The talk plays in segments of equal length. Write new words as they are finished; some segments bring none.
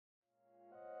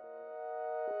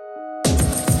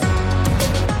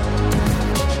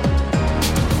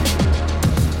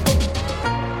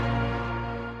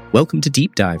Welcome to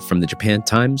Deep Dive from the Japan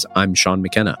Times. I'm Sean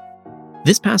McKenna.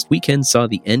 This past weekend saw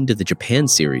the end of the Japan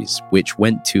series, which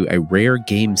went to a rare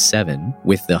Game 7,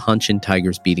 with the Hanshin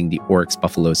Tigers beating the Oryx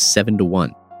Buffaloes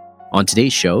 7-1. On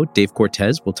today's show, Dave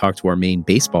Cortez will talk to our main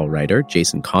baseball writer,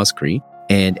 Jason Coskrey,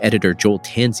 and editor Joel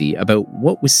Tansey about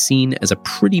what was seen as a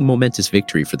pretty momentous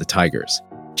victory for the Tigers.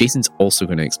 Jason's also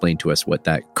going to explain to us what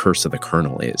that curse of the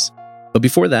Colonel is. But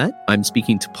before that, I'm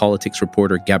speaking to politics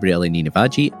reporter Gabriele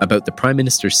Ninivaggi about the Prime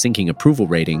Minister's sinking approval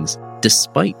ratings,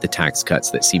 despite the tax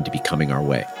cuts that seem to be coming our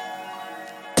way.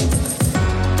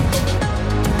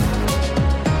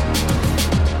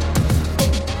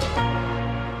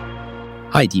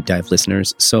 Hi, Deep Dive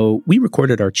listeners. So we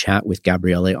recorded our chat with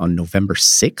Gabriele on November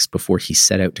 6th before he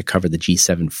set out to cover the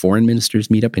G7 foreign ministers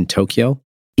meetup in Tokyo.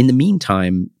 In the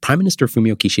meantime, Prime Minister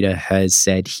Fumio Kishida has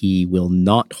said he will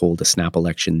not hold a snap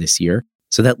election this year.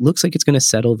 So that looks like it's going to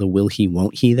settle the will he,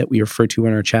 won't he that we refer to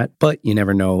in our chat. But you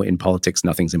never know. In politics,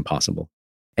 nothing's impossible.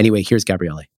 Anyway, here's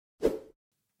Gabriele.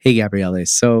 Hey, Gabriele.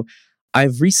 So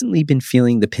I've recently been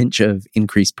feeling the pinch of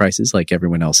increased prices like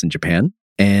everyone else in Japan.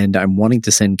 And I'm wanting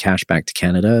to send cash back to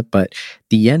Canada, but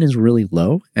the yen is really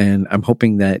low. And I'm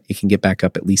hoping that it can get back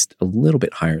up at least a little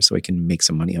bit higher so I can make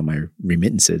some money on my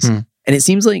remittances. And it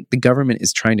seems like the government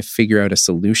is trying to figure out a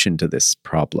solution to this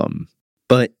problem.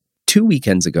 But 2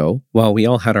 weekends ago, while we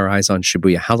all had our eyes on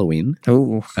Shibuya Halloween,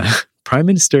 Prime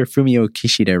Minister Fumio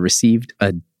Kishida received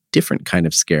a different kind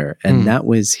of scare, and that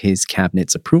was his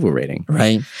cabinet's approval rating.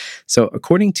 Right. So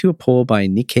according to a poll by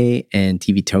Nikkei and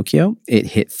TV Tokyo, it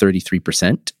hit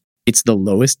 33%. It's the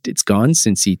lowest it's gone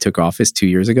since he took office 2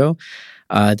 years ago.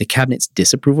 The cabinet's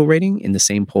disapproval rating in the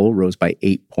same poll rose by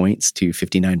 8 points to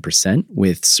 59%,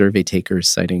 with survey takers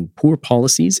citing poor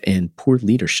policies and poor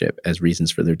leadership as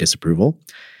reasons for their disapproval.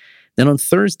 Then on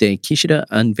Thursday, Kishida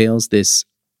unveils this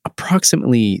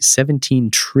approximately 17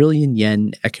 trillion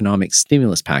yen economic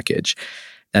stimulus package.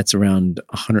 That's around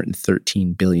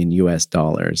 113 billion US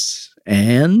dollars.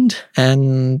 And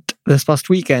this past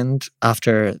weekend,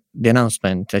 after the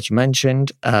announcement that you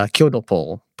mentioned, Kyodo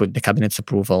poll put the cabinet's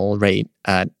approval rate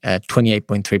at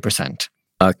 28.3%.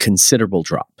 A considerable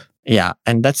drop. Yeah,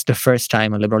 and that's the first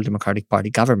time a Liberal Democratic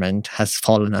Party government has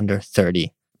fallen under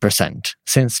 30%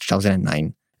 since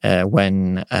 2009,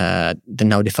 when the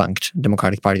now defunct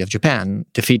Democratic Party of Japan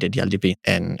defeated the LDP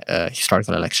in a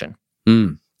historical election.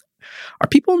 Are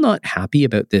people not happy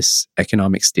about this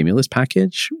economic stimulus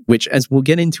package, which, as we'll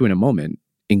get into in a moment,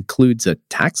 includes a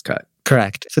tax cut?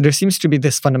 Correct. So there seems to be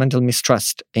this fundamental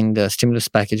mistrust in the stimulus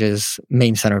package's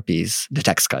main centerpiece, the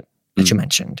tax cut that you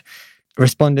mentioned.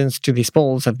 Respondents to these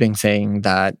polls have been saying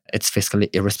that it's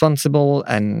fiscally irresponsible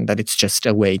and that it's just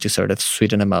a way to sort of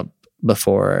sweeten them up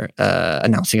before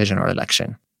announcing a general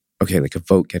election. Okay, like a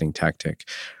vote-getting tactic.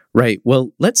 Right.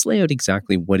 Well, let's lay out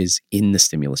exactly what is in the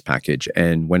stimulus package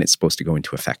and when it's supposed to go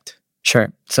into effect.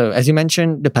 Sure. So as you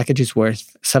mentioned, the package is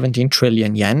worth 17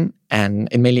 trillion yen, and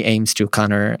it mainly aims to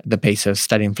counter the pace of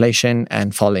steady inflation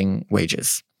and falling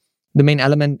wages. The main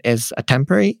element is a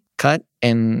temporary cut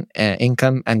in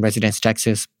income and residence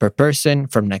taxes per person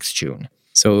from next June.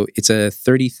 So it's a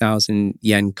 30,000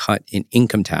 yen cut in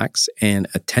income tax and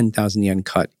a 10,000 yen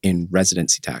cut in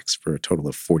residency tax for a total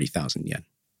of 40,000 yen.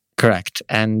 Correct.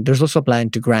 And there's also a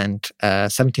plan to grant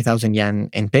 70,000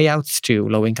 yen in payouts to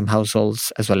low-income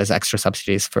households, as well as extra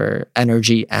subsidies for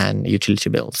energy and utility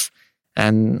bills.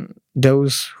 And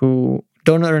those who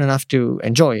don't earn enough to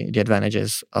enjoy the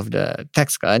advantages of the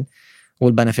tax cut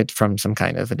will benefit from some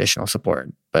kind of additional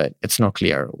support, but it's not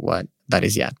clear what that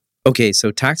is yet. Okay, so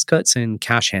tax cuts and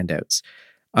cash handouts.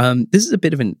 This is a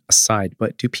bit of an aside,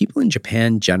 but do people in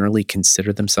Japan generally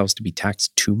consider themselves to be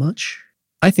taxed too much?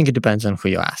 I think it depends on who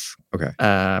you ask. Okay.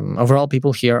 Overall,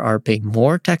 people here are paying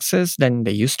more taxes than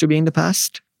they used to be in the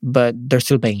past, but they're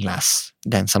still paying less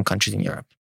than some countries in Europe.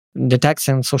 The tax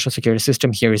and social security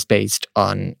system here is based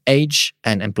on age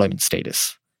and employment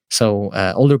status. So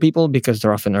older people, because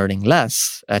they're often earning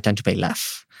less, tend to pay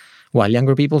less, while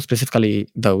younger people, specifically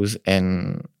those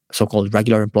in so-called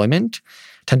regular employment,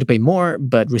 tend to pay more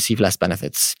but receive less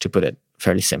benefits, to put it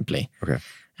fairly simply. Okay.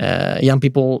 Young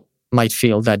people might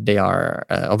feel that they are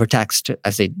overtaxed,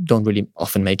 as they don't really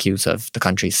often make use of the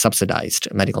country's subsidized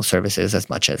medical services as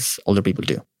much as older people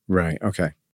do. Right, okay.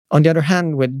 On the other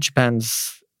hand, with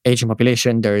Japan's aging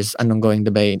population, there's an ongoing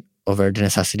debate over the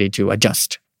necessity to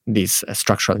adjust these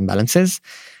structural imbalances.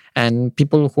 And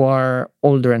people who are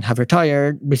older and have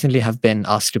retired recently have been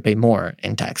asked to pay more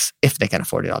in tax, if they can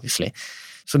afford it, obviously.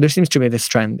 So there seems to be this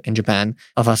trend in Japan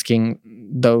of asking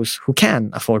those who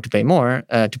can afford to pay more,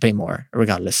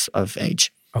 regardless of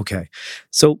age. Okay.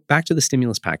 So back to the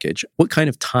stimulus package. What kind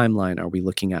of timeline are we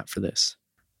looking at for this?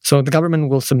 So the government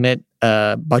will submit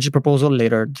a budget proposal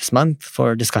later this month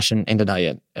for discussion in the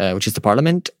Diet, which is the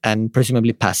parliament, and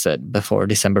presumably pass it before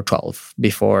December 12th,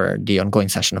 before the ongoing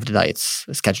session of the Diet is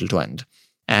scheduled to end.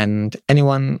 And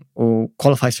anyone who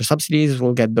qualifies for subsidies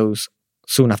will get those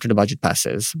soon after the budget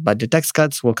passes. But the tax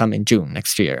cuts will come in June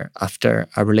next year, after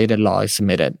a related law is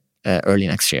submitted early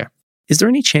next year. Is there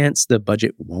any chance the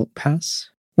budget won't pass?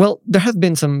 Well, there have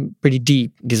been some pretty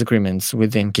deep disagreements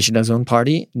within Kishida's own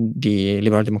party, the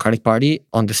Liberal Democratic Party,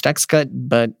 on this tax cut,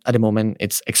 but at the moment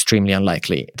it's extremely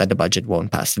unlikely that the budget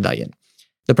won't pass the Diet.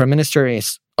 The Prime Minister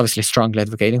is obviously strongly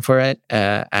advocating for it,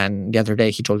 and the other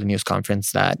day he told a news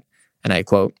conference that, and I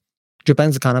quote,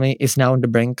 "Japan's economy is now on the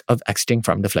brink of exiting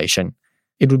from deflation.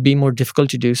 It would be more difficult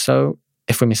to do so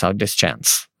if we miss out this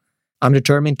chance. I'm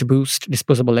determined to boost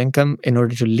disposable income in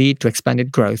order to lead to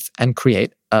expanded growth and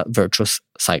create a virtuous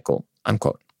cycle,"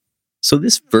 unquote. So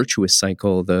this virtuous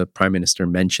cycle the Prime Minister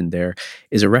mentioned there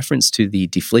is a reference to the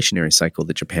deflationary cycle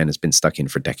that Japan has been stuck in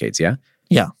for decades, yeah?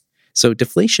 Yeah. So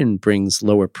deflation brings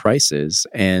lower prices,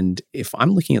 and if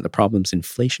I'm looking at the problems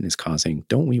inflation is causing,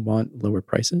 don't we want lower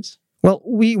prices? Well,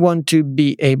 we want to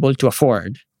be able to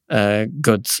afford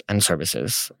goods and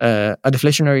services. A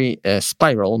deflationary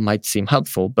spiral might seem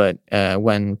helpful, but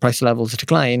when price levels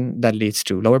decline, that leads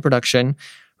to lower production,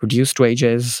 reduced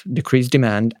wages, decreased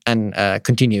demand, and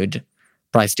continued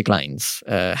price declines,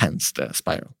 hence the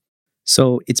spiral.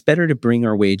 So it's better to bring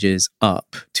our wages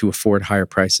up to afford higher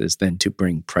prices than to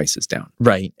bring prices down.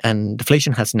 Right, and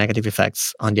deflation has negative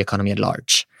effects on the economy at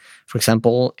large. For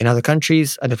example, in other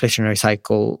countries, a deflationary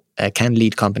cycle can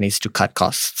lead companies to cut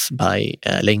costs by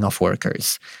laying off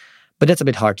workers. But that's a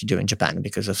bit hard to do in Japan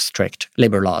because of strict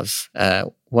labor laws.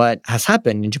 What has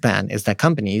happened in Japan is that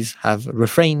companies have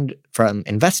refrained from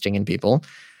investing in people's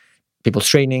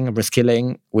training,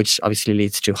 reskilling, which obviously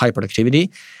leads to high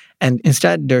productivity. And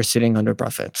instead, they're sitting on their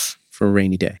profits. For a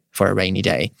rainy day. For a rainy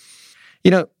day. You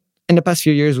know, in the past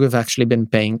few years, we've actually been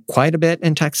paying quite a bit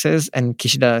in taxes, and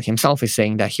Kishida himself is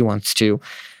saying that he wants to,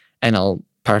 and I'll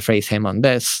paraphrase him on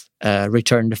this,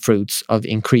 return the fruits of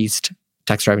increased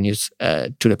tax revenues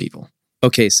to the people.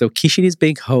 Okay, so Kishida's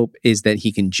big hope is that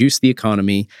he can juice the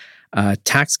economy.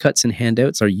 Tax cuts and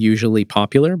handouts are usually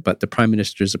popular, but the Prime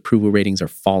Minister's approval ratings are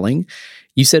falling.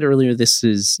 You said earlier this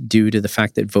is due to the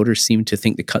fact that voters seem to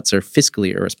think the cuts are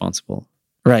fiscally irresponsible.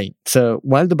 Right. So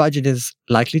while the budget is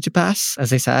likely to pass,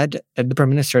 as I said, the Prime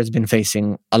Minister has been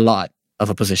facing a lot of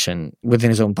opposition within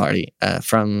his own party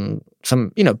from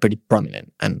some, pretty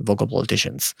prominent and vocal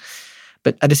politicians.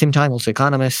 But at the same time, also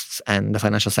economists and the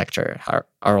financial sector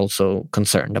are also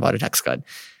concerned about a tax cut.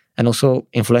 And also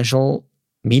influential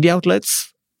media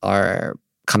outlets are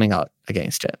coming out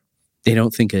against it. They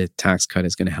don't think a tax cut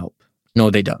is going to help. No,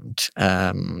 they don't.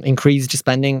 Increased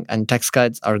spending and tax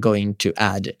cuts are going to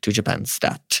add to Japan's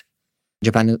debt.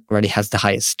 Japan already has the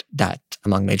highest debt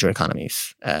among major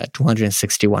economies,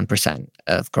 261%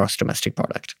 of gross domestic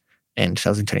product in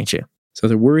 2022. So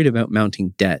they're worried about mounting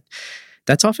debt.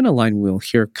 That's often a line we'll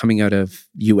hear coming out of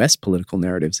U.S. political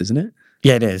narratives, isn't it?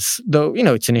 Yeah, it is. Though,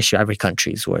 it's an issue every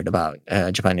country is worried about.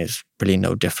 Japan is really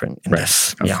no different in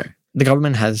this. Okay. Yeah. The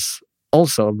government has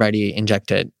also already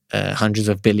injected hundreds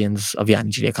of billions of yen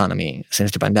into the economy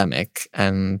since the pandemic,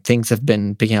 and things have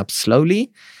been picking up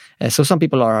slowly. So some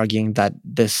people are arguing that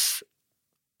this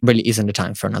really isn't the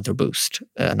time for another boost,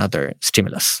 another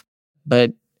stimulus.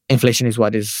 But inflation is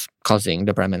what is causing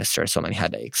the Prime Minister so many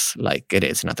headaches, like it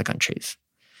is in other countries.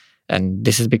 And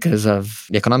this is because of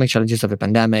the economic challenges of the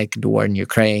pandemic, the war in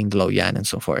Ukraine, the low yen, and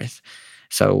so forth.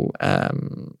 So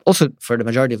also for the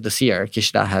majority of this year,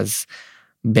 Kishida has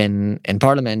been in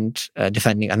parliament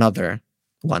defending another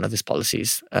one of his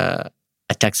policies, a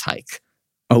tax hike.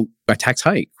 Oh, a tax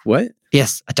hike? What?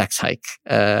 Yes, a tax hike.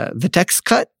 The tax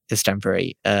cut is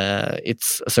temporary.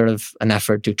 It's sort of an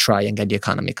effort to try and get the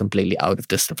economy completely out of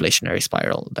this deflationary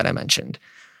spiral that I mentioned.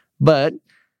 But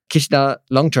Kishida,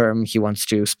 long-term, he wants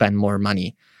to spend more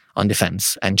money on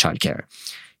defense and childcare.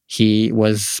 He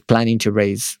was planning to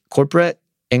raise corporate,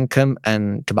 income,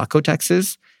 and tobacco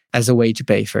taxes as a way to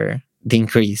pay for the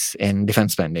increase in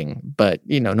defense spending. But,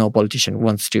 no politician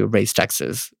wants to raise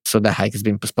taxes, so that hike has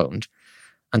been postponed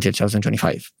until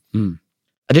 2025.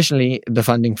 Additionally, the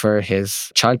funding for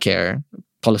his childcare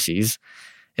policies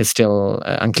is still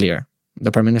unclear.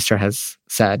 The Prime Minister has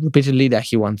said repeatedly that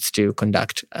he wants to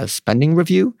conduct a spending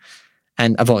review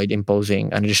and avoid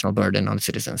imposing an additional burden on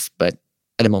citizens. But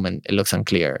at the moment, it looks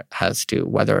unclear as to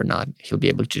whether or not he'll be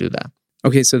able to do that.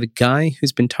 Okay, so the guy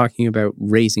who's been talking about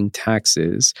raising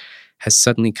taxes has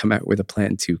suddenly come out with a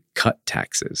plan to cut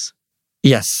taxes.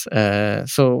 Yes.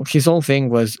 So his whole thing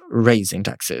was raising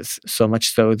taxes, so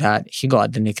much so that he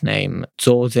got the nickname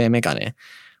Zoze Megane,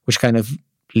 which kind of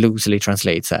loosely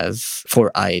translates as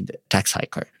four-eyed tax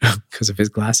hiker. Because of his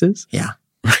glasses? Yeah.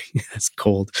 That's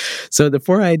cold. So the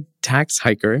four-eyed tax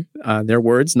hiker, their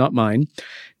words, not mine,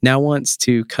 now wants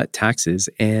to cut taxes.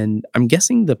 And I'm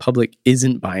guessing the public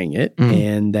isn't buying it.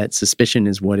 And that suspicion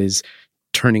is what is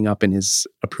turning up in his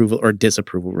approval or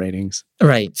disapproval ratings.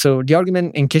 Right. So the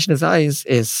argument in Kishina's eyes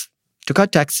is to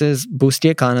cut taxes, boost the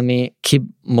economy, keep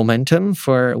momentum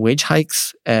for wage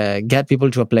hikes, get people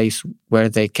to a place where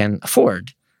they can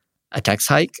afford a tax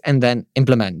hike, and then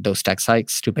implement those tax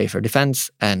hikes to pay for defense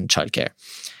and childcare.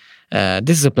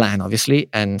 This is a plan, obviously,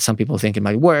 and some people think it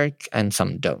might work and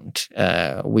some don't.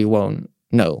 We won't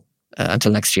know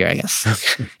until next year, I guess.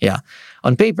 Okay. Yeah.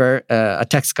 On paper, a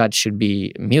tax cut should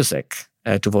be music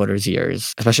to voters'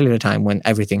 ears, especially at a time when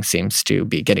everything seems to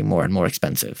be getting more and more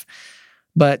expensive.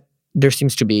 But there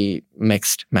seems to be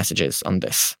mixed messages on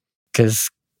this because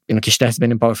Kishida has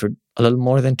been in power for a little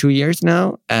more than 2 years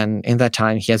now, and in that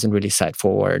time, he hasn't really set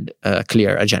forward a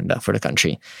clear agenda for the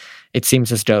country. It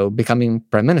seems as though becoming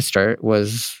prime minister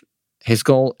was his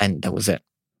goal, and that was it.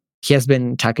 He has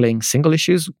been tackling single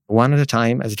issues one at a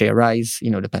time as they arise,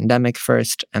 the pandemic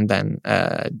first, and then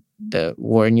the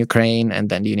war in Ukraine, and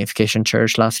then the Unification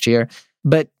Church last year.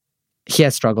 But he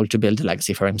has struggled to build a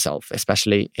legacy for himself,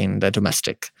 especially in the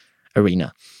domestic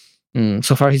arena.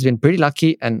 So far, he's been pretty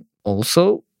lucky and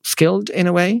also skilled in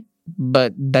a way,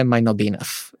 but that might not be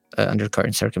enough under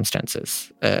current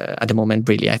circumstances. At the moment,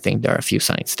 really, I think there are a few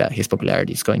signs that his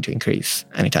popularity is going to increase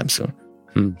anytime soon.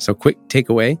 So quick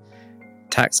takeaway,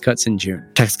 tax cuts in June.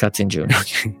 Tax cuts in June.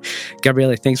 Okay.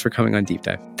 Gabriele, thanks for coming on Deep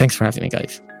Dive. Thanks for having me,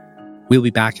 guys. We'll be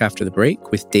back after the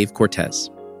break with Dave Cortez.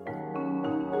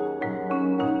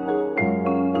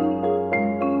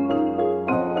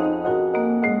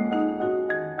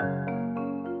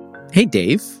 Hey,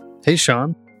 Dave. Hey,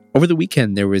 Sean. Over the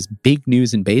weekend, there was big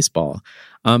news in baseball.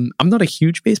 I'm not a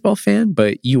huge baseball fan,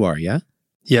 but you are, yeah?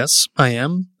 Yes, I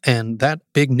am. And that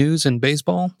big news in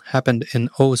baseball happened in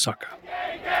Osaka.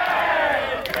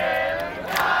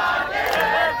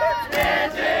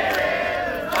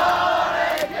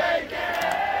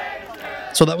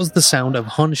 So that was the sound of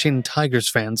Hanshin Tigers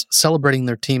fans celebrating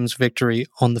their team's victory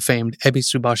on the famed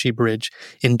Ebisubashi Bridge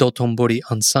in Dotonbori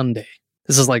on Sunday.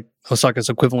 This is like Osaka's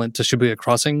equivalent to Shibuya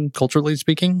Crossing, culturally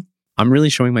speaking. I'm really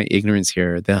showing my ignorance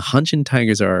here. The Hanshin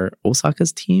Tigers are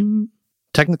Osaka's team?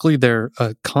 Technically, they're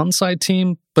a Kansai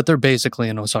team, but they're basically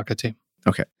an Osaka team.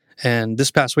 Okay. And this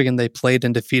past weekend, they played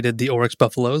and defeated the Oryx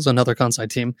Buffaloes, another Kansai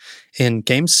team, in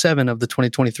Game 7 of the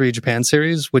 2023 Japan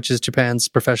Series, which is Japan's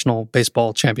professional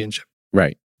baseball championship.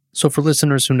 Right. So for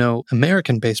listeners who know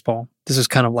American baseball, this is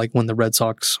kind of like when the Red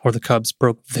Sox or the Cubs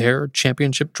broke their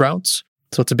championship droughts.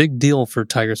 So it's a big deal for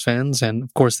Tigers fans, and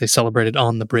of course they celebrated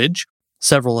on the bridge,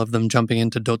 several of them jumping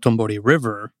into Dotonbori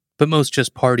River, but most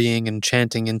just partying and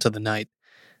chanting into the night.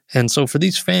 And so for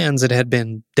these fans, it had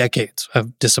been decades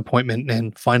of disappointment,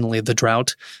 and finally the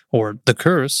drought, or the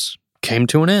curse, came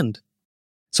to an end.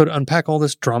 So to unpack all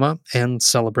this drama and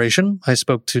celebration, I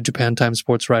spoke to Japan Times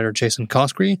sports writer Jason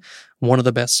Koskri, one of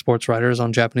the best sports writers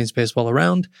on Japanese baseball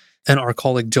around, and our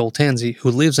colleague Joel Tanzi, who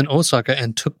lives in Osaka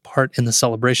and took part in the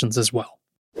celebrations as well.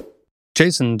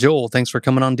 Jason, Joel, thanks for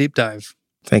coming on Deep Dive.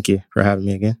 Thank you for having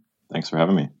me again. Thanks for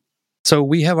having me. So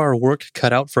we have our work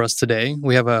cut out for us today.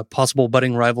 We have a possible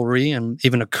budding rivalry and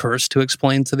even a curse to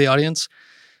explain to the audience.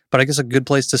 But I guess a good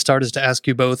place to start is to ask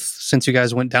you both, since you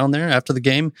guys went down there after the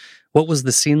game, what was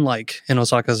the scene like in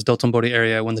Osaka's Dotonbori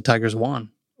area when the Tigers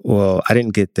won? Well, I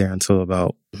didn't get there until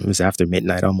it was after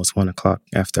midnight, almost 1 o'clock,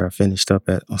 after I finished up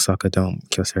at Osaka Dome,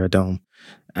 Kyocera Dome.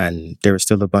 And there was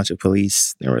still a bunch of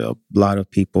police. There were a lot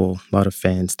of people, a lot of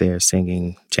fans there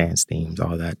singing chants, themes,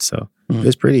 all that. So it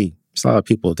was there's a lot of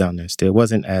people down there still. It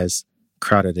wasn't as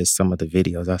crowded as some of the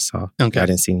videos I saw. Okay. I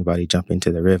didn't see anybody jump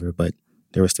into the river, but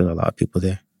there were still a lot of people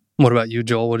there. What about you,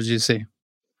 Joel? What did you see?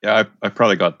 Yeah, I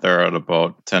probably got there at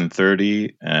about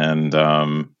 10:30, and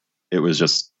it was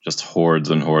just hordes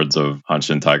and hordes of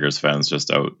Hanshin Tigers fans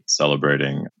just out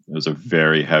celebrating. It was a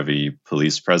very heavy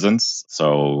police presence,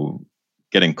 so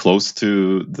getting close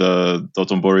to the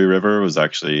Dotonbori River was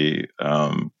actually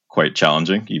quite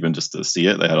challenging, even just to see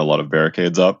it. They had a lot of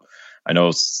barricades up. I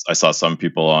know I saw some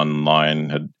people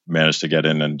online had managed to get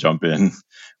in and jump in,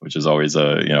 which is always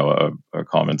a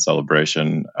common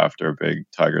celebration after a big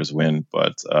Tigers win.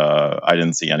 But I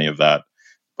didn't see any of that.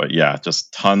 But yeah,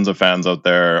 just tons of fans out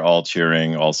there, all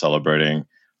cheering, all celebrating,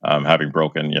 having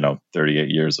broken 38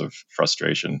 years of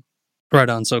frustration. Right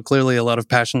on. So clearly a lot of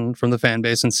passion from the fan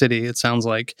base and city, it sounds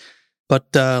like.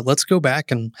 But let's go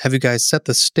back and have you guys set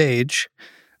the stage.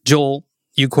 Joel,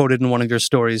 you quoted in one of your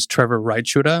stories Trevor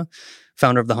Reitschuda,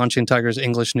 founder of the Hanshin Tigers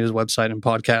English news website and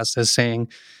podcast, as saying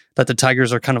that the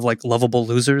Tigers are kind of like lovable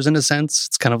losers in a sense.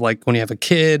 It's kind of like when you have a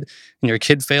kid and your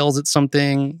kid fails at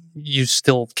something, you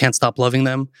still can't stop loving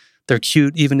them. They're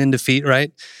cute even in defeat,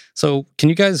 right? So can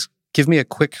you guys give me a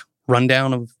quick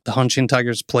rundown of the Hanshin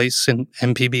Tigers' place in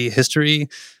MPB history?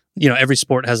 You know, every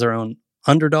sport has their own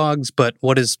underdogs, but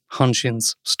what is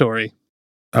Hanshin's story?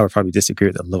 I would probably disagree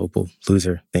with the lovable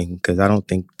loser thing because I don't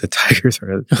think the Tigers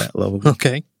are that lovable.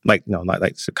 Okay. Like, no, not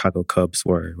like Chicago Cubs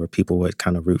where people would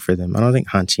kind of root for them. I don't think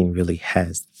Hanshin really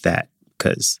has that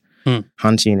because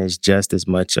Hanshin is just as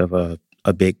much of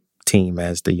a big team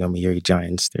as the Yomiuri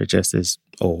Giants. They're just as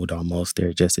old almost.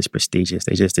 They're just as prestigious.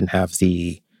 They just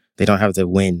they don't have the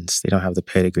wins. They don't have the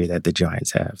pedigree that the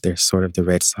Giants have. They're sort of the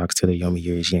Red Sox to the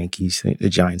Yomiuri Yankees. The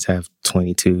Giants have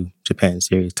 22 Japan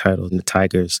Series titles, and the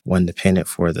Tigers won the pennant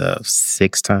for the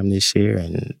 6th time this year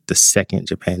and the 2nd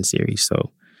Japan Series.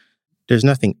 So there's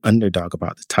nothing underdog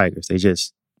about the Tigers. They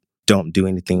just don't do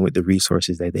anything with the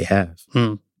resources that they have.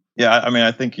 Yeah, I mean,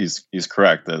 I think he's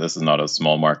correct that this is not a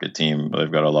small market team.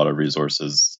 They've got a lot of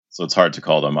resources, so it's hard to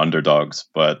call them underdogs.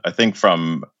 But I think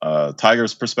from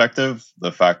Tigers' perspective,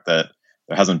 the fact that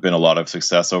there hasn't been a lot of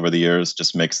success over the years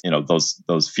just makes, you know,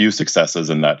 those few successes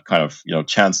and that kind of, you know,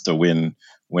 chance to win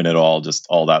it all just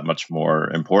all that much more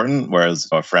important. Whereas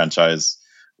a franchise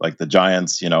like the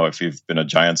Giants, you know, if you've been a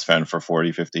Giants fan for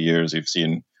 40, 50 years, you've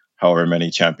seen however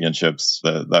many championships,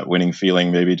 that winning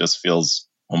feeling maybe just feels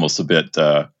almost a bit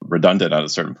redundant at a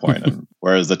certain point. And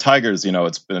whereas the Tigers, you know,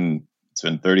 it's been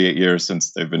 38 years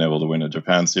since they've been able to win a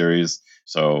Japan Series.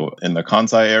 So in the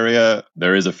Kansai area,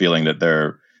 there is a feeling that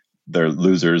they're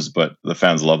losers, but the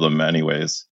fans love them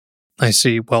anyways. I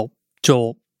see. Well,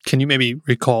 Joel, can you maybe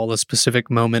recall a specific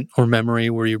moment or memory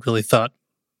where you really thought,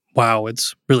 wow,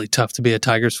 it's really tough to be a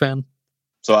Tigers fan?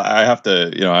 So I have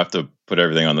to put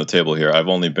everything on the table here. I've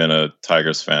only been a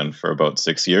Tigers fan for about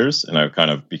 6 years, and I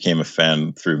kind of became a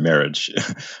fan through marriage.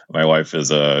 My wife is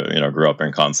grew up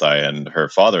in Kansai, and her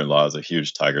father-in-law is a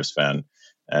huge Tigers fan.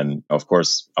 And of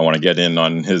course, I want to get in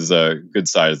on his good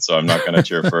side, so I'm not going to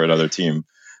cheer for another team.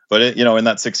 But in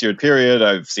that 6-year period,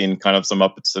 I've seen kind of some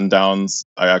ups and downs.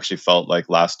 I actually felt like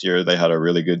last year they had a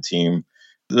really good team.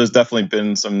 There's definitely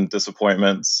been some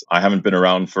disappointments. I haven't been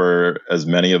around for as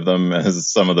many of them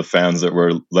as some of the fans that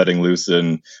were letting loose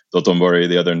in Dotonbori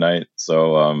the other night.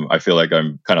 So I feel like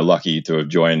I'm kind of lucky to have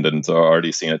joined and to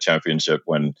already seen a championship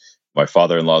when my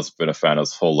father-in-law's been a fan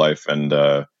his whole life, and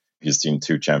he's seen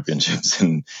 2 championships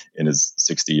in his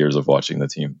 60 years of watching the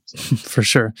team. So. For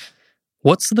sure.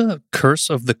 What's the curse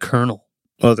of the Colonel?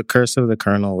 Well, the curse of the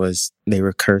Colonel was they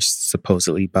were cursed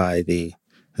supposedly by the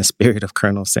spirit of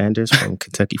Colonel Sanders from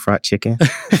Kentucky Fried Chicken.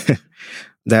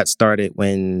 That started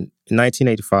when, in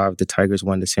 1985, the Tigers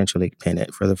won the Central League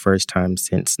pennant for the first time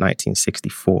since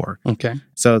 1964. Okay.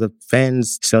 So the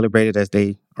fans celebrated as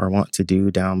they are wont to do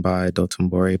down by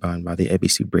Dotonbori, by the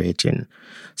Ebisu Bridge. And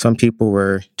some people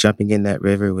were jumping in that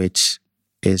river, which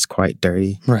is quite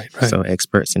dirty. Right. So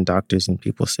experts and doctors and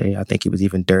people say, I think it was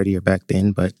even dirtier back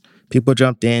then, but people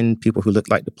jumped in. People who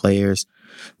looked like the players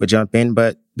would jump in,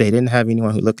 but they didn't have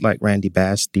anyone who looked like Randy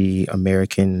Bass, the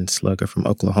American slugger from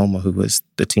Oklahoma, who was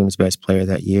the team's best player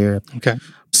that year. Okay.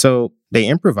 So they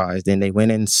improvised and they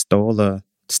went and stole a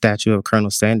statue of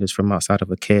Colonel Sanders from outside of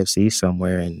a KFC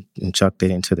somewhere and chucked it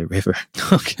into the river.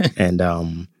 Okay.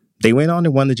 And they went on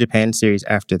and won the Japan Series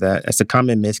after that. That's a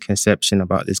common misconception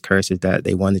about this curse, is that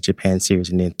they won the Japan Series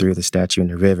and then threw the statue in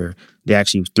the river. They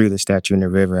actually threw the statue in the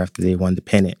river after they won the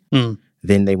pennant.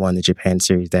 Then they won the Japan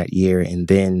Series that year, and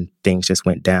then things just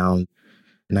went down.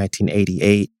 In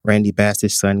 1988, Randy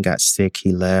Bass's son got sick.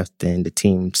 He left, and the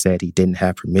team said he didn't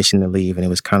have permission to leave, and it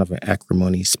was kind of an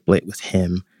acrimony split with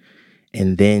him.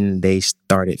 And then they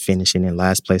started finishing in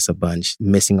last place a bunch,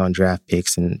 missing on draft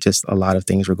picks, and just a lot of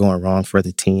things were going wrong for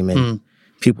the team. And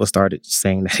people started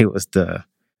saying that it was the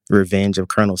revenge of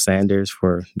Colonel Sanders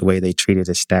for the way they treated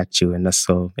his statue. And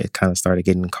so it kind of started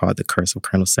getting called the curse of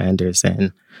Colonel Sanders.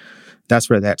 And that's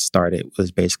where that started,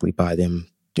 was basically by them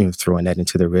throwing that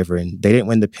into the river. And they didn't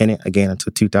win the pennant again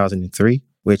until 2003,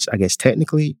 which I guess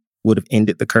technically would have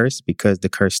ended the curse because the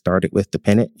curse started with the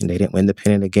pennant and they didn't win the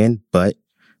pennant again. But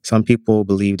some people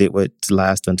believed it would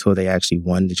last until they actually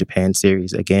won the Japan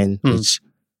Series again, which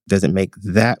doesn't make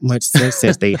that much sense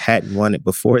since they hadn't won it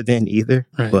before then either.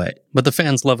 Right. But the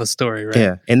fans love a story, right?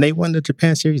 Yeah. And they won the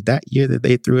Japan Series that year that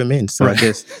they threw him in. So I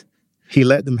guess he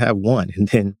let them have one and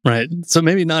then... Right. So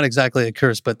maybe not exactly a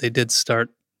curse, but they did start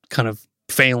kind of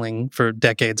failing for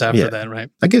decades after that, right?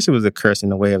 I guess it was a curse in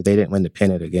the way of they didn't win the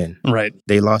pennant again. Right.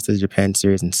 They lost the Japan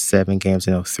series in 7 games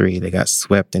in 2003. They got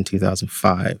swept in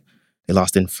 2005. They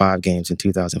lost in 5 games in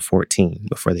 2014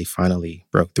 before they finally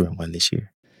broke through and won this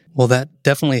year. Well, that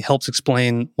definitely helps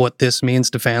explain what this means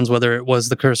to fans, whether it was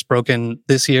the curse broken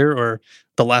this year or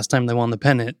the last time they won the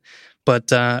pennant.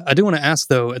 But I do want to ask,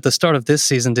 though, at the start of this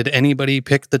season, did anybody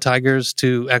pick the Tigers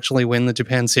to actually win the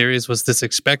Japan series? Was this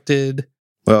expected?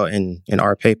 Well, in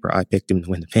our paper, I picked them to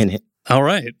win the pennant. All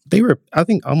right. They were, I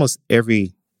think, almost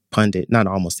every pundit, not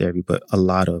almost every, but a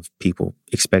lot of people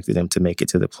expected them to make it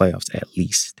to the playoffs at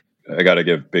least. I got to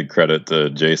give big credit to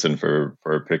Jason for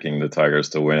picking the Tigers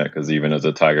to win it, because even as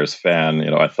a Tigers fan,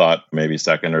 I thought maybe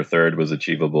second or third was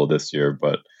achievable this year,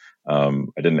 but I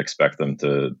didn't expect them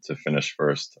to finish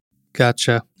first.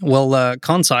 Gotcha. Well,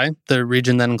 Kansai, the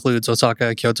region that includes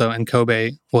Osaka, Kyoto, and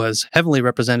Kobe, was heavily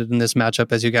represented in this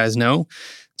matchup, as you guys know.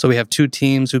 So we have 2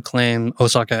 teams who claim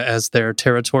Osaka as their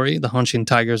territory, the Hanshin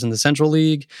Tigers in the Central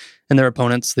League, and their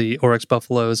opponents, the Oryx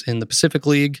Buffaloes in the Pacific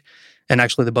League. And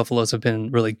actually, the Buffaloes have been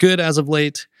really good as of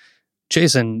late.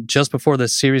 Jason, just before the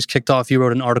series kicked off, you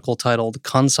wrote an article titled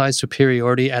Kansai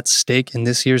Superiority at Stake in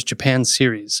This Year's Japan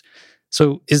Series.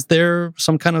 So is there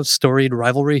some kind of storied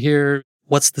rivalry here?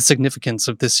 What's the significance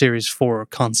of this series for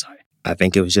Kansai? I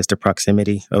think it was just the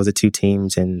proximity of the 2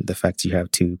 teams and the fact that you have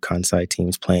 2 Kansai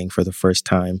teams playing for the first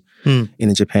time in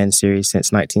the Japan series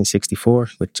since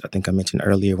 1964, which I think I mentioned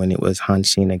earlier when it was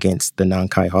Hanshin against the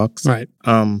Nankai Hawks. Right.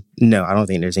 No, I don't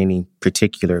think there's any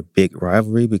particular big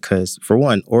rivalry because, for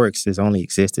one, Oryx has only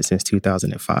existed since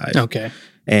 2005. Okay.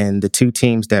 And the 2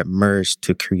 teams that merged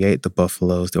to create the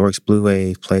Buffaloes, the Oryx Blue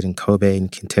Wave played in Kobe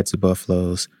and Kintetsu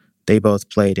Buffaloes. They both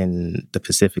played in the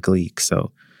Pacific League,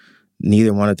 so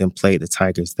neither one of them played the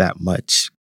Tigers that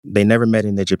much. They never met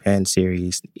in the Japan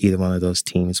series, either one of those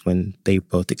teams, when they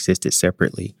both existed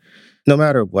separately. No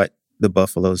matter what the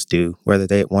Buffaloes do, whether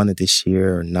they won it this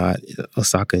year or not,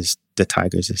 Osaka's the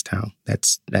Tigers' town.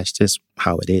 That's just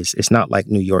how it is. It's not like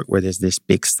New York where there's this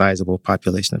big sizable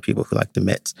population of people who like the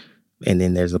Mets, and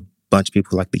then there's a bunch of people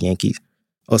who like the Yankees.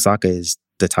 Osaka is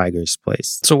the Tigers'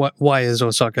 place. So why is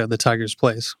Osaka the Tigers'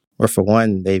 place? Or for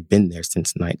one, they've been there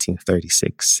since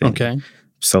 1936. Okay.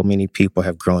 So many people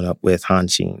have grown up with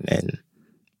Hanshin and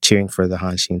cheering for the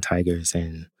Hanshin Tigers.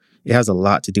 And it has a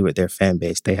lot to do with their fan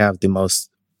base. They have the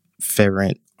most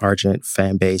fervent, ardent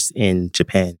fan base in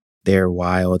Japan. They're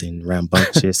wild and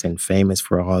rambunctious and famous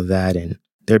for all that. And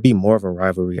there'd be more of a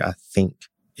rivalry, I think,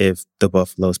 if the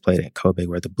Buffaloes played at Kobe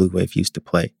where the Blue Wave used to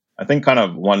play. I think kind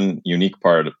of one unique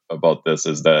part about this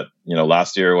is that,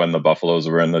 last year when the Buffaloes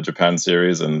were in the Japan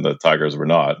series and the Tigers were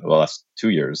not, the last 2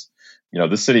 years,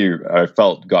 the city, I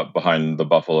felt, got behind the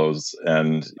Buffaloes,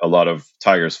 and a lot of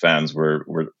Tigers fans were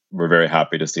very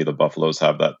happy to see the Buffaloes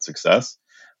have that success.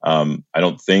 I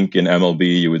don't think in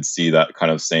MLB you would see that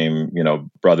kind of same,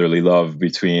 brotherly love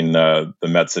between the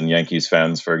Mets and Yankees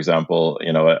fans, for example.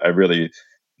 I really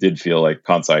did feel like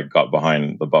Kansai got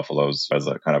behind the Buffaloes as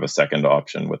a kind of a second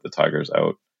option with the Tigers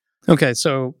out. Okay,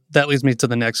 so that leads me to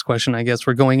the next question, I guess.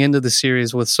 We're going into the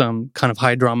series with some kind of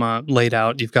high drama laid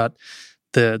out. You've got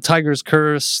the Tigers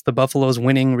curse, the Buffaloes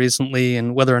winning recently,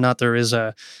 and whether or not there is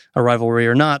a rivalry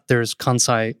or not, there's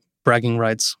Kansai bragging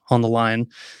rights on the line.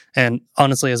 And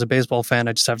honestly, as a baseball fan,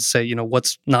 I just have to say,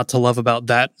 what's not to love about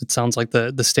that? It sounds like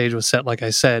the stage was set, like I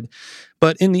said.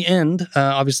 But in the end,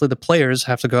 obviously the players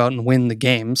have to go out and win the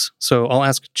games. So I'll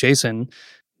ask Jason,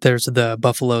 there's the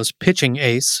Buffalo's pitching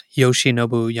ace,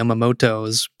 Yoshinobu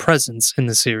Yamamoto's presence in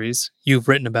the series. You've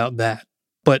written about that.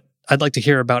 But I'd like to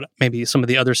hear about maybe some of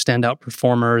the other standout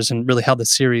performers and really how the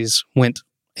series went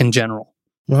in general.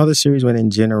 Well, how the series went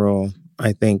in general,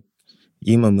 I think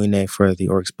Yuma Mune for the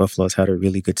Oryx Buffaloes had a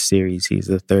really good series. He's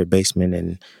the third baseman,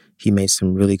 and he made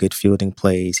some really good fielding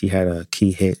plays. He had a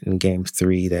key hit in Game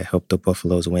 3 that helped the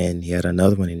Buffaloes win. He had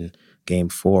another one in Game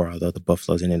 4, although the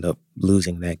Buffaloes ended up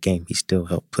losing that game. He still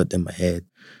helped put them ahead.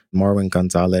 Marwin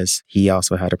Gonzalez, he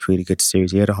also had a pretty good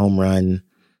series. He had a home run.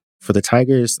 For the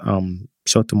Tigers,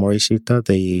 Shota Morishita,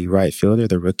 the right fielder,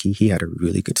 the rookie, he had a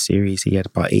really good series. He had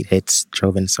about 8 hits,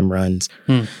 drove in some runs,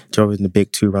 drove in the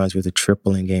big 2 runs with a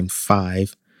triple in Game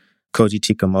 5. Koji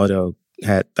Chikamoto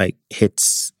had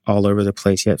hits all over the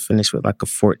place. He had finished with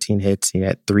 14 hits. He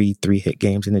had 3 3-hit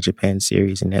games in the Japan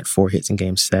series and had 4 hits in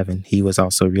Game 7. He was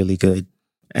also really good.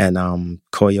 And Koyo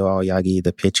Aoyagi,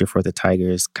 the pitcher for the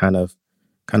Tigers, kind of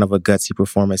a gutsy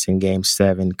performance in Game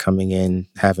 7, coming in,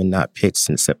 having not pitched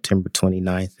since September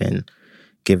 29th and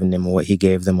giving them what he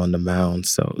gave them on the mound.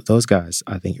 So those guys,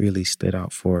 I think, really stood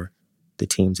out for the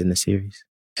teams in the series.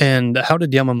 And how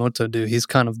did Yamamoto do? He's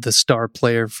kind of the star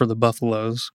player for the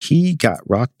Buffaloes. He got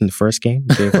rocked in the first game,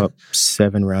 gave up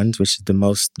 7 runs, which is the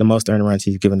most earned runs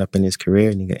he's given up in his career,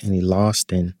 and he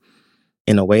lost. And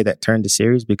in a way that turned the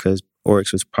series because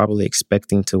Oryx was probably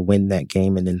expecting to win that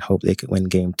game and then hope they could win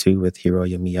game 2 with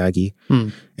Hiroya Miyagi.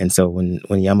 And so when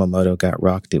Yamamoto got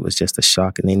rocked, it was just a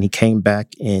shock. And then he came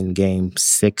back in game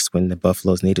 6 when the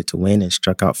Buffaloes needed to win and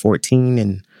struck out 14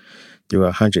 and threw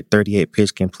a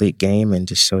 138-pitch complete game and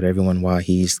just showed everyone why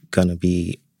he's going to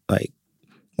be like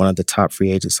one of the top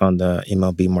free agents on the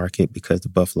MLB market because the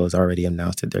Buffaloes already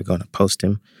announced that they're going to post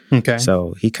him. Okay.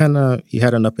 So he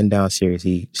had an up and down series.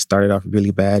 He started off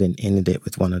really bad and ended it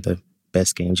with one of the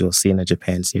best games you'll see in a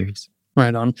Japan series.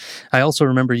 Right on. I also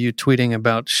remember you tweeting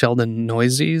about Sheldon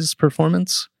Noisy's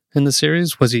performance in the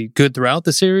series. Was he good throughout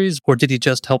the series, or did he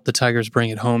just help the Tigers bring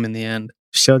it home in the end?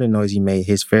 Sheldon Noisy made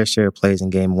his fair share of plays in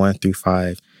game 1 through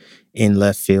 5 in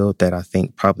left field that I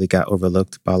think probably got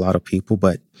overlooked by a lot of people,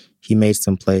 but he made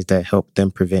some plays that helped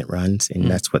them prevent runs,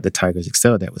 and that's what the Tigers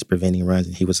excelled at, was preventing runs,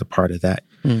 and he was a part of that.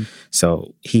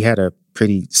 So he had a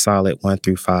pretty solid 1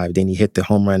 through 5. Then he hit the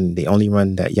home run. The only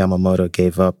run that Yamamoto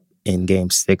gave up in game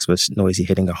 6 was Noisy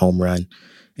hitting a home run.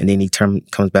 And then he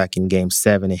comes back in game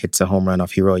 7 and hits a home run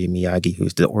off Hiroya Miyagi,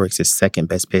 who's the Oryx's second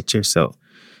best pitcher. So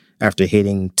after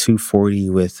hitting 240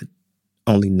 with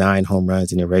only 9 home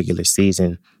runs in the regular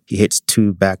season, he hits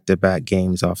 2 back-to-back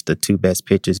games off the 2 best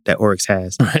pitchers that Oryx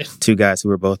has. Right. 2 guys who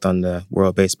were both on the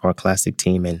World Baseball Classic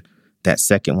team, and that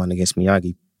second one against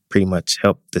Miyagi pretty much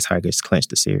helped the Tigers clinch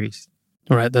the series.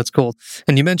 Right, that's cool.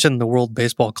 And you mentioned the World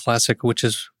Baseball Classic, which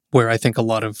is where I think a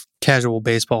lot of casual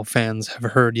baseball fans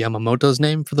have heard Yamamoto's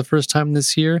name for the first time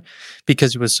this year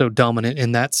because he was so dominant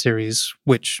in that series,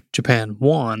 which Japan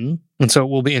won. And so it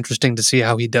will be interesting to see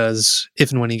how he does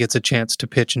if and when he gets a chance to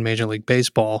pitch in Major League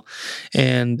Baseball.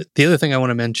 And the other thing I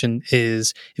want to mention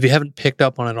is, if you haven't picked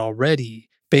up on it already,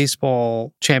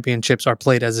 baseball championships are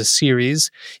played as a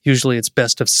series. Usually it's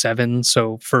best of 7,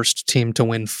 so first team to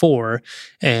win 4.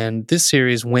 And this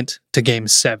series went to game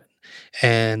 7.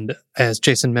 And as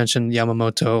Jason mentioned,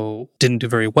 Yamamoto didn't do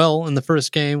very well in the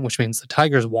first game, which means the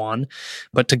Tigers won.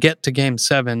 But to get to game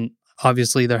 7,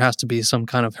 obviously there has to be some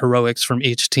kind of heroics from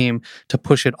each team to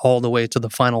push it all the way to the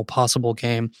final possible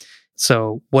game.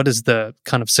 So what is the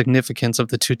kind of significance of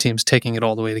the 2 teams taking it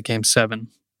all the way to game 7?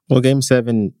 Well, game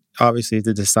 7 obviously is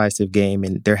the decisive game,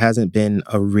 and there hasn't been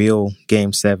a real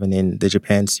game 7 in the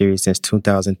Japan series since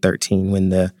 2013 when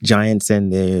the Giants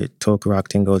and the Tohoku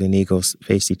Rakuten Golden Eagles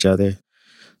faced each other.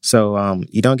 So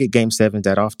you don't get game 7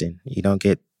 that often. You don't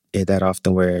get it that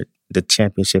often where the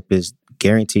championship is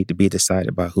guaranteed to be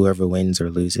decided by whoever wins or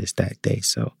loses that day.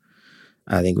 So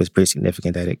I think it was pretty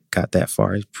significant that it got that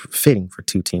far. It's fitting for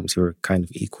 2 teams who are kind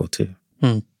of equal too.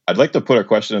 I'd like to put a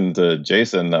question to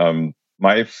Jason.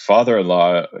 My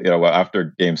father-in-law,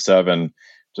 after Game 7,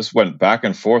 just went back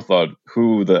and forth on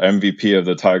who the MVP of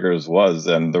the Tigers was,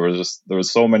 and there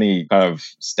was so many kind of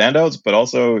standouts, but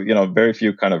also very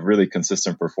few kind of really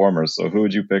consistent performers. So who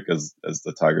would you pick as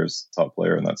the Tigers' top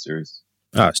player in that series?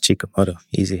 Oh, it's Chikamoto,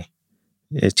 easy.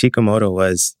 Chikamoto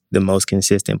was the most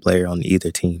consistent player on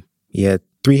either team. He had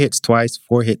 3 hits twice,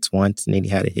 4 hits once, and then he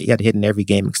had a hit in every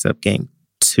game except game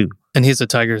 2. And he's a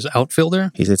Tigers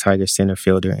outfielder? He's a Tigers center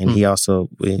fielder, and he also,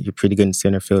 you're pretty good in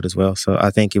center field as well. So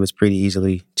I think it was pretty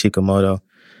easily Chikamoto.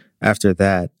 After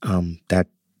that,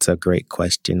 that's a great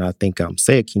question. I think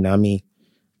Seiya Kinami,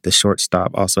 the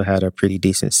shortstop, also had a pretty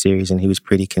decent series, and he was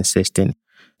pretty consistent.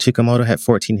 Chikamoto had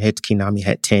 14 hits, Kinami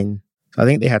had 10. I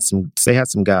think they had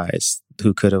some guys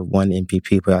who could have won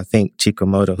MVP, but I think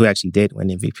Chikamoto, who actually did win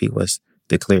MVP, was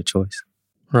the clear choice.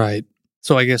 Right.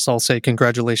 So I guess I'll say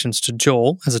congratulations to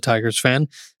Joel as a Tigers fan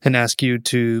and ask you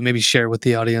to maybe share with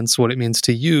the audience what it means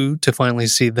to you to finally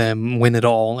see them win it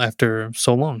all after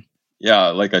so long. Yeah,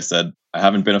 like I said, I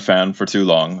haven't been a fan for too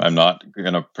long. I'm not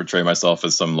going to portray myself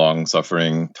as some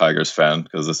long-suffering Tigers fan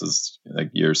because this is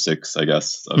like year 6, I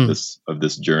guess, of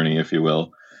this journey, if you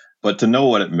will. But to know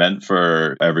what it meant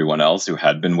for everyone else who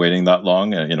had been waiting that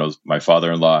long, and my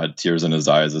father-in-law had tears in his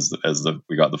eyes as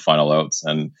we got the final outs,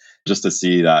 and just to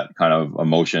see that kind of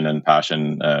emotion and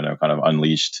passion, kind of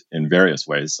unleashed in various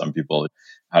ways. Some people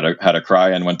had a cry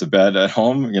and went to bed at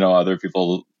home. Other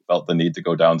people felt the need to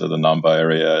go down to the Namba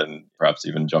area and perhaps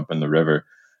even jump in the river.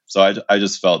 So I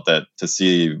just felt that to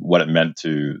see what it meant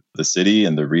to the city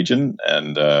and the region,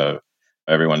 and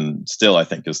everyone still, I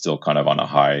think, is still kind of on a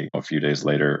high a few days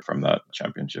later from that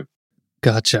championship.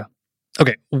 Gotcha.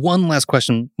 Okay, one last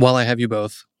question while I have you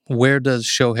both. Where does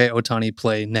Shohei Ohtani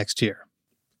play next year?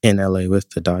 In LA with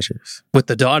the Dodgers. With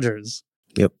the Dodgers?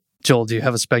 Yep. Joel, do you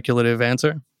have a speculative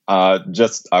answer?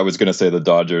 I was going to say the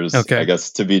Dodgers. Okay. I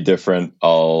guess to be different,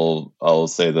 I'll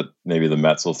say that maybe the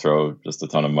Mets will throw just a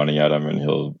ton of money at him and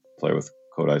he'll play with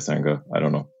Kodai Senga. I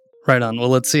don't know. Right on. Well,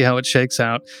 let's see how it shakes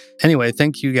out. Anyway,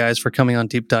 thank you guys for coming on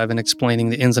Deep Dive and explaining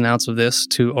the ins and outs of this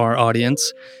to our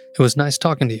audience. It was nice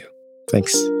talking to you.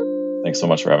 Thanks. Thanks so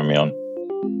much for having me on.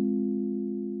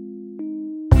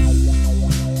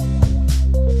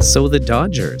 So the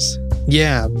Dodgers.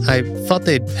 Yeah, I thought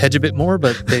they'd hedge a bit more,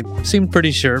 but they seemed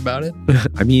pretty sure about it.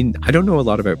 I mean, I don't know a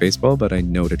lot about baseball, but I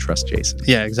know to trust Jason.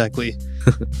 Yeah, exactly.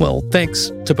 Well,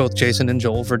 thanks to both Jason and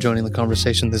Joel for joining the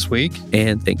conversation this week.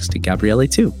 And thanks to Gabriele,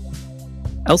 too.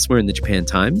 Elsewhere in the Japan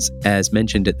Times, as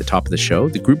mentioned at the top of the show,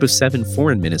 the group of 7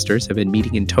 foreign ministers have been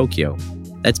meeting in Tokyo.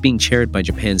 That's being chaired by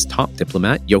Japan's top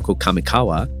diplomat, Yoko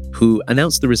Kamikawa, who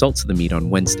announced the results of the meet on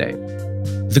Wednesday.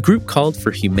 The group called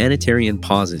for humanitarian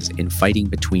pauses in fighting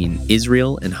between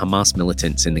Israel and Hamas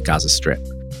militants in the Gaza Strip.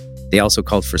 They also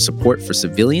called for support for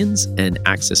civilians and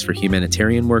access for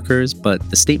humanitarian workers, but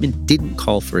the statement didn't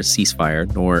call for a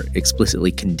ceasefire nor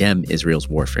explicitly condemn Israel's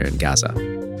warfare in Gaza.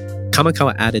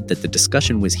 Kamikawa added that the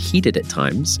discussion was heated at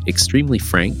times, extremely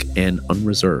frank, and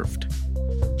unreserved.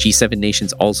 G7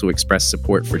 nations also expressed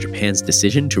support for Japan's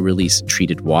decision to release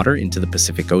treated water into the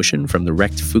Pacific Ocean from the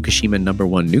wrecked Fukushima No.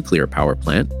 1 nuclear power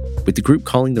plant, with the group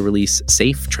calling the release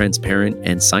safe, transparent,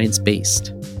 and science-based.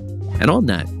 And on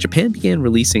that, Japan began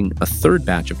releasing a third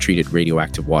batch of treated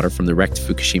radioactive water from the wrecked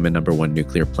Fukushima No. 1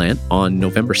 nuclear plant on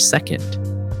November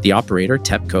 2nd. The operator,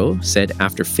 TEPCO, said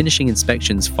after finishing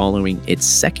inspections following its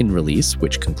second release,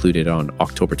 which concluded on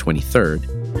October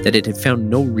 23rd, that it had found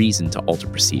no reason to alter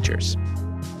procedures.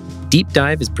 Deep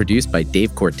Dive is produced by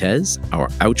Dave Cortez, our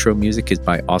outro music is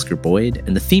by Oscar Boyd,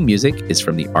 and the theme music is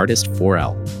from the artist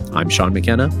 4L. I'm Sean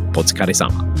McKenna.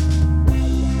 Potsukare-sama.